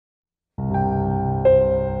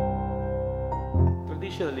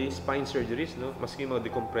traditionally, spine surgeries, no, maski mga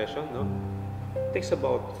decompression, no, takes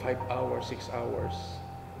about 5 hours, 6 hours.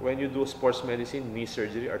 When you do sports medicine, knee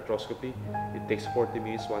surgery, arthroscopy, it takes 40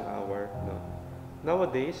 minutes, 1 hour. No.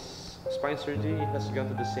 Nowadays, spine surgery has gone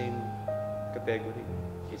to the same category.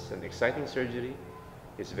 It's an exciting surgery.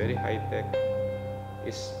 It's very high-tech.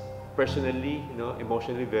 It's personally,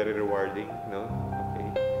 emotionally very rewarding.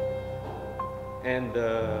 Okay. And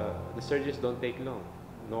the surgeries don't take long.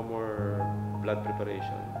 No more blood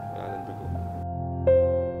preparation. Wala nang dugo.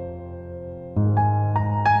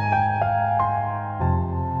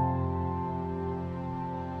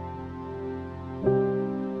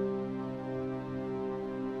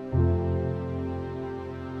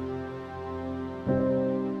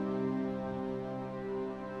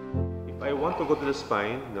 If I want to go to the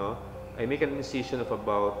spine, I make an incision of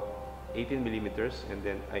about 18 millimeters, and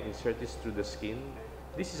then I insert this through the skin.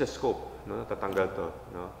 This is a scope, tatanggal to,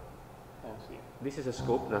 This is a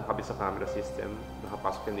scope na nakakabit sa camera system,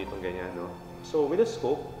 nakapasok yan dito ganyan, So with a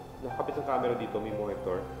scope, nakakabit ang camera dito, may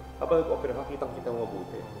monitor. Habang nag-opera ka, kitang-kita mo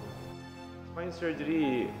mabuti. Spine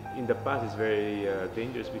surgery in the past is very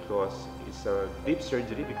dangerous because it's a deep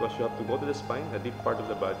surgery because you have to go to the spine, a deep part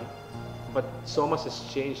of the body. But so much has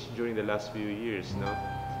changed during the last few years,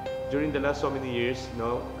 During the last so many years,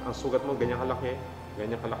 ang sugat mo ganyan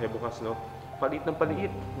kalaki bukas, Paliit ng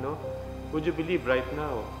paliit, Would you believe right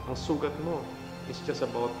now, ang sugat mo is just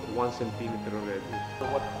about 1 centimeter already. So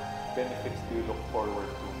what benefits do you look forward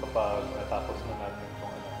to kapag natapos na natin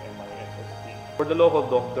itong MISST? For the local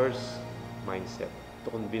doctors' mindset, to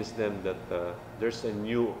convince them that there's a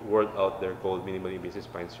new world out there called minimally invasive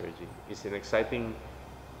spine surgery. It's an exciting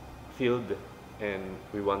field and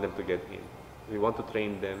we want them to get in. We want to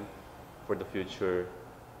train them for the future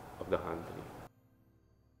of the country.